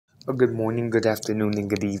Good morning, good afternoon, and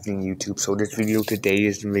good evening, YouTube. So this video today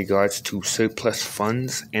is in regards to surplus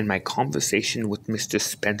funds and my conversation with Mr.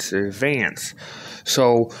 Spencer Vann.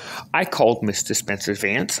 So I called Mr. Spencer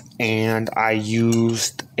Vann and I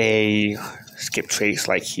used a skip trace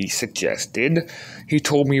like he suggested. He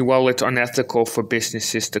told me, well, it's unethical for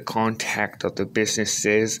businesses to contact other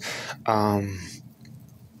businesses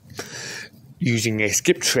using a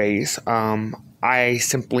skip trace. I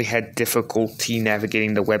simply had difficulty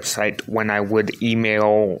navigating the website when I would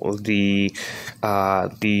email the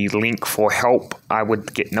link for help. I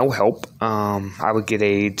would get no help. I would get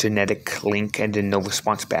a genetic link and then no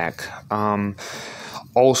response back.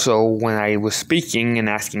 Also, when I was speaking and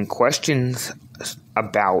asking questions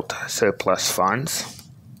about surplus funds,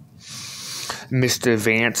 Mr.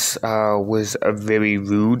 Vann was very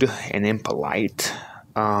rude and impolite.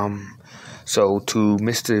 So to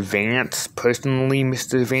Mr. Vann, personally,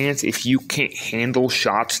 Mr. Vann, if you can't handle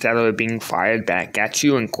shots that are being fired back at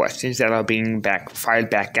you and questions that are being fired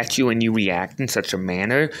back at you and you react in such a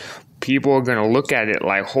manner, people are going to look at it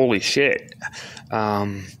like, holy shit.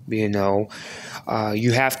 You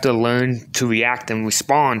have to learn to react and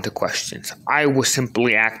respond to questions. I was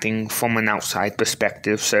simply acting from an outside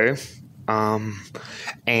perspective, sir.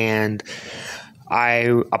 And I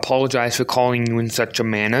apologize for calling you in such a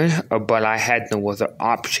manner, but I had no other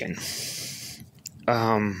option.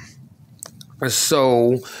 Mr.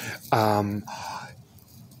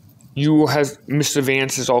 Vann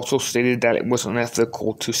has also stated that it was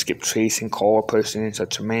unethical to skip trace and call a person in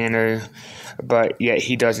such a manner, but yet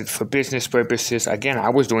he does it for business purposes. Again, I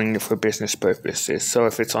was doing it for business purposes. So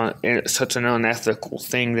if it's such an unethical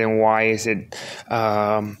thing, then why is it?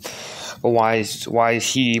 Why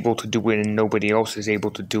is he able to do it and nobody else is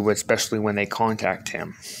able to do it, especially when they contact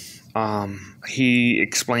him? He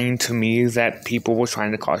explained to me that people were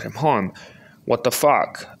trying to cause him harm. What the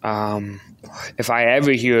fuck? If I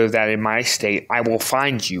ever hear of that in my state, I will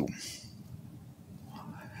find you.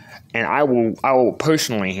 And I will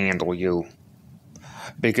personally handle you.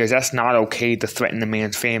 Because that's not okay to threaten a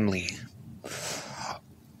man's family.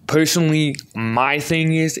 Personally, my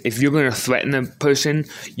thing is, if you're going to threaten a person,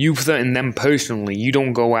 you threaten them personally. You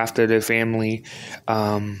don't go after their family.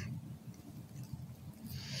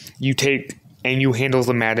 You take and you handle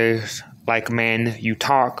the matters like men. You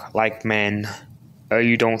talk like men.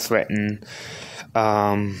 You don't threaten.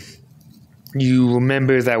 You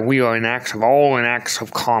remember that we are all an act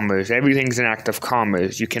of commerce. Everything's an act of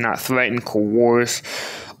commerce. You cannot threaten, coerce,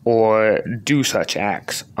 or do such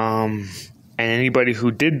acts. And anybody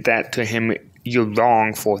who did that to him, you're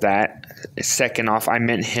wrong for that. Second off, I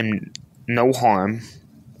meant him no harm.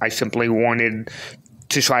 I simply wanted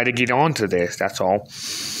to try to get onto this, that's all.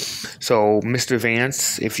 So, Mr. Vann,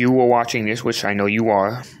 if you were watching this, which I know you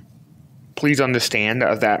are, please understand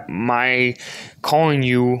that my calling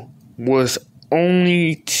you was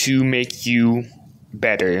only to make you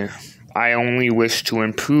better. I only wish to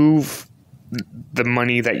improve the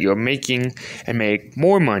money that you're making and make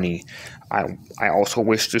more money. I also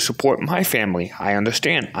wish to support my family. I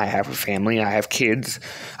understand. I have a family. I have kids.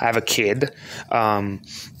 I have a kid.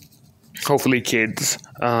 Hopefully kids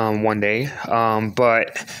one day.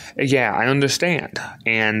 But yeah, I understand.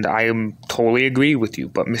 And I totally agree with you.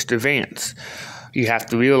 But Mr. Vann, you have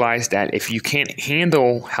to realize that if you can't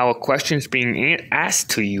handle how a question's being asked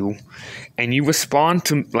to you and you respond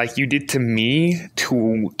to like you did to me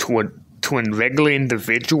to a regular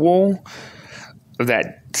individual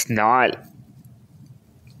that's not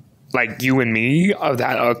like you and me,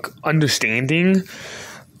 that are understanding,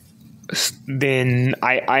 then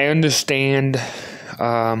I understand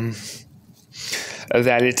that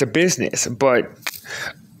it's a business. But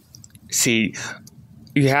see,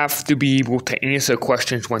 you have to be able to answer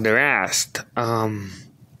questions when they're asked. And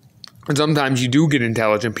sometimes you do get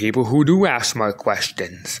intelligent people who do ask smart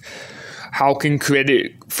questions. How can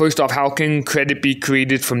credit be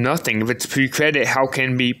created from nothing? If it's pre-credit, how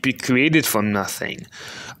can it be created from nothing?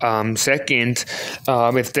 Second,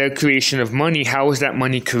 if their creation of money, how is that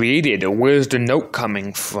money created? Or where's the note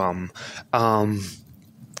coming from?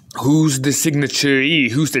 Who's the signatory?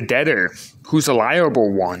 Who's the debtor? Who's the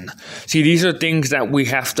liable one? See, these are things that we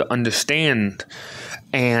have to understand.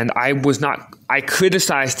 And I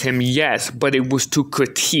criticized him, yes, but it was to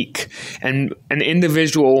critique. And an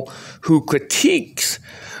individual who critiques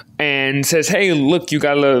and says, hey, look, you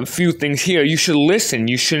got a few things here. You should listen.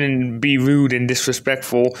 You shouldn't be rude and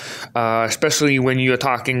disrespectful, especially when you're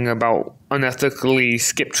talking about unethically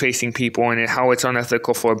skip tracing people and how it's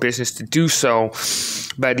unethical for a business to do so,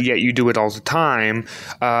 but yet you do it all the time.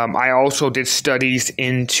 I also did studies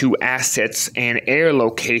into assets and air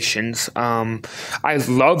locations. I'd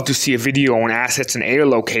love to see a video on assets and air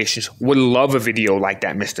locations. Would love a video like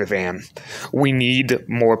that, Mr. Vann. We need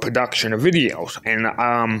more production of videos. And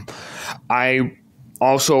I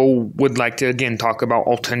also would like to, again, talk about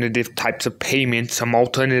alternative types of payments. Some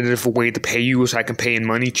alternative way to pay you is I can pay in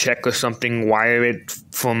money, check or something, wire it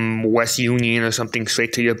from West Union or something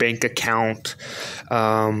straight to your bank account,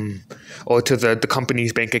 or to the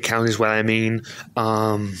company's bank account is what I mean.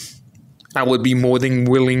 I would be more than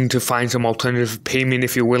willing to find some alternative payment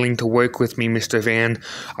if you're willing to work with me, Mr. Vann.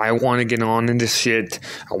 I want to get on in this shit.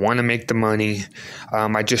 I want to make the money.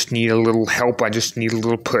 I just need a little help. I just need a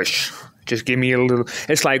little push. Just give me a little.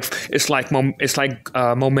 It's like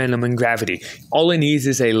momentum and gravity. All it needs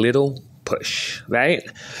is a little push, right?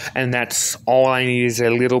 And that's all I need is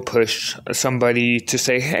a little push. Somebody to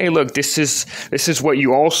say, "Hey, look, this is what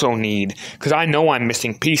you also need." Because I know I'm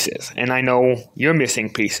missing pieces, and I know you're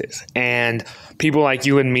missing pieces. And people like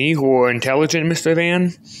you and me who are intelligent, Mr.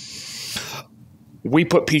 Vann, we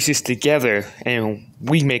put pieces together and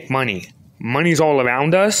we make money. Money's all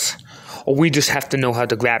around us. Or we just have to know how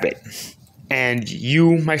to grab it. And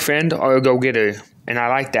you, my friend, are a go-getter, and I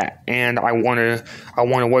like that. And I wanna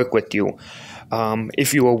work with you,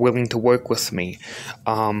 if you are willing to work with me.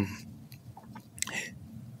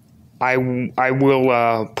 I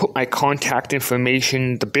will put my contact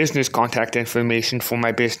information, the business contact information for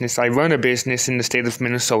my business. I run a business in the state of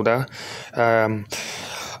Minnesota,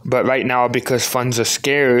 but right now, because funds are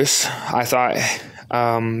scarce, I thought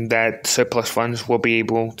that surplus funds will be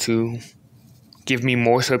able to give me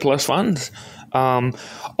more surplus funds.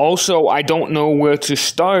 Also, I don't know where to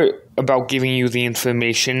start about giving you the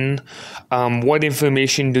information. What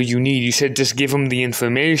information do you need? You said just give them the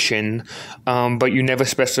information, but you never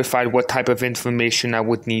specified what type of information I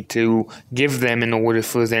would need to give them in order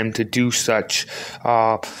for them to do such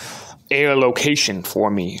air location for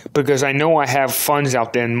me, because I know I have funds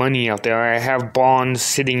out there and money out there. I have bonds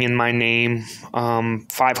sitting in my name,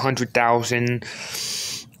 $500,000.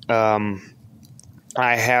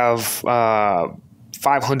 I have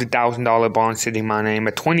 $500,000 bond sitting in my name,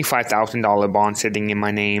 a $25,000 bond sitting in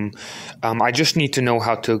my name. I just need to know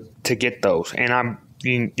how to get those, and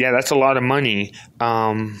that's a lot of money.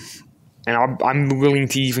 And I'm willing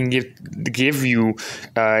to even give you,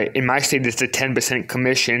 in my state, it's a 10%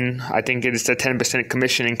 commission. I think it's a 10%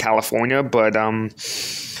 commission in California, but I'm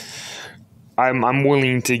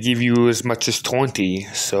willing to give you as much as 20.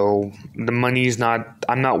 So the money is not.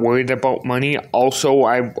 I'm not worried about money. Also,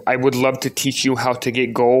 I would love to teach you how to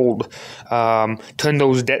get gold, turn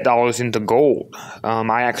those debt dollars into gold.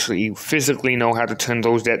 I actually physically know how to turn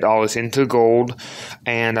those debt dollars into gold,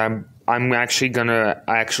 and I'm actually gonna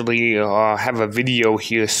have a video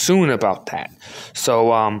here soon about that.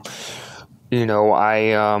 So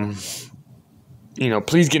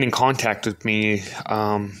please get in contact with me.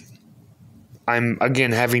 I'm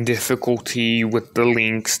again having difficulty with the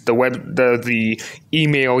links. The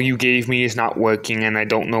email you gave me is not working, and I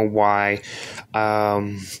don't know why.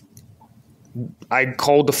 I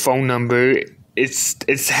called the phone number. It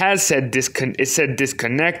said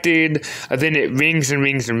disconnected. Then it rings and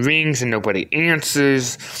rings and rings, and nobody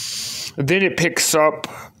answers. Then it picks up,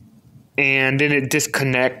 and then it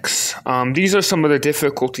disconnects. These are some of the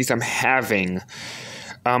difficulties I'm having.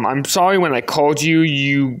 I'm sorry when I called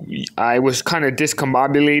you. I was kind of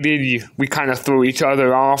discombobulated. We kind of threw each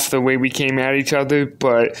other off the way we came at each other.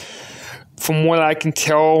 But from what I can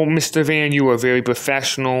tell, Mr. Vann, you are very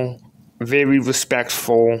professional, very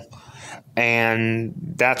respectful. And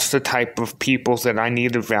that's the type of people that I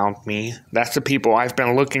need around me. That's the people I've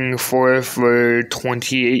been looking for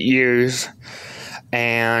 28 years.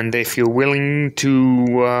 And if you're willing to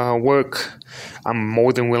work, I'm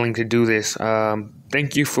more than willing to do this.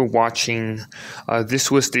 Thank you for watching. This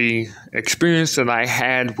was the experience that I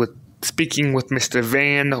had with speaking with Mr.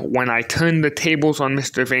 Vann when I turned the tables on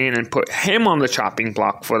Mr. Vann and put him on the chopping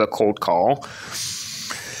block for the cold call.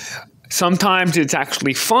 Sometimes it's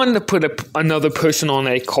actually fun to put another person on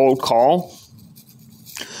a cold call,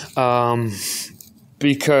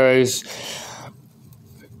 because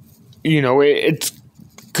it's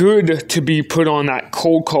good to be put on that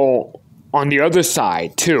cold call on the other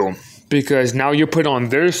side too, because now you're put on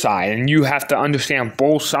their side and you have to understand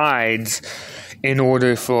both sides in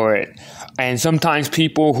order for it. And sometimes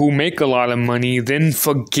people who make a lot of money then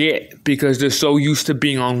forget because they're so used to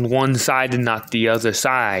being on one side and not the other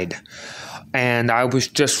side. And I was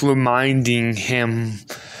just reminding him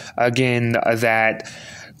again that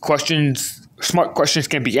smart questions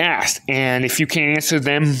can be asked. And if you can't answer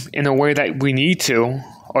them in a way that we need to,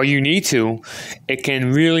 or you need to, it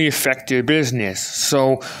can really affect your business.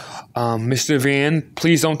 So, Mr. Vann,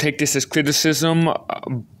 please don't take this as criticism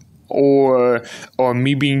or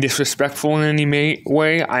me being disrespectful in any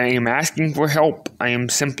way. I am asking for help. I am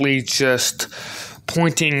simply just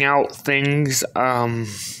pointing out things that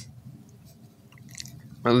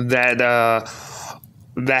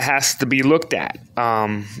has to be looked at.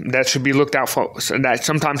 That should be looked out for. So that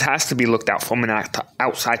sometimes has to be looked out from an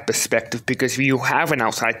outside perspective, because if you have an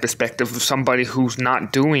outside perspective of somebody who's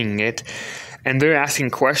not doing it, and they're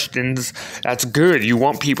asking questions, that's good. You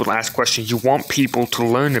want people to ask questions. You want people to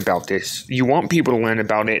learn about this. You want people to learn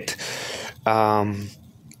about it and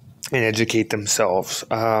educate themselves.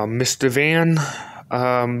 Mr. Vann,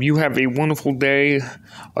 you have a wonderful day.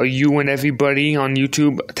 You and everybody on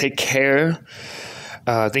YouTube, take care.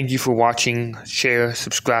 Thank you for watching. Share,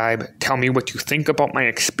 subscribe. Tell me what you think about my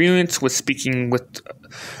experience with speaking with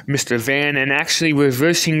Mr. Vann and actually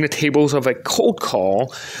reversing the tables of a cold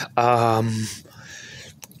call.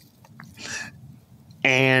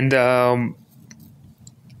 And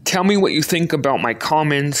tell me what you think about my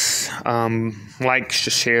comments. Like,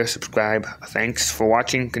 share, subscribe. Thanks for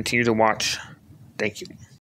watching. Continue to watch. Thank you.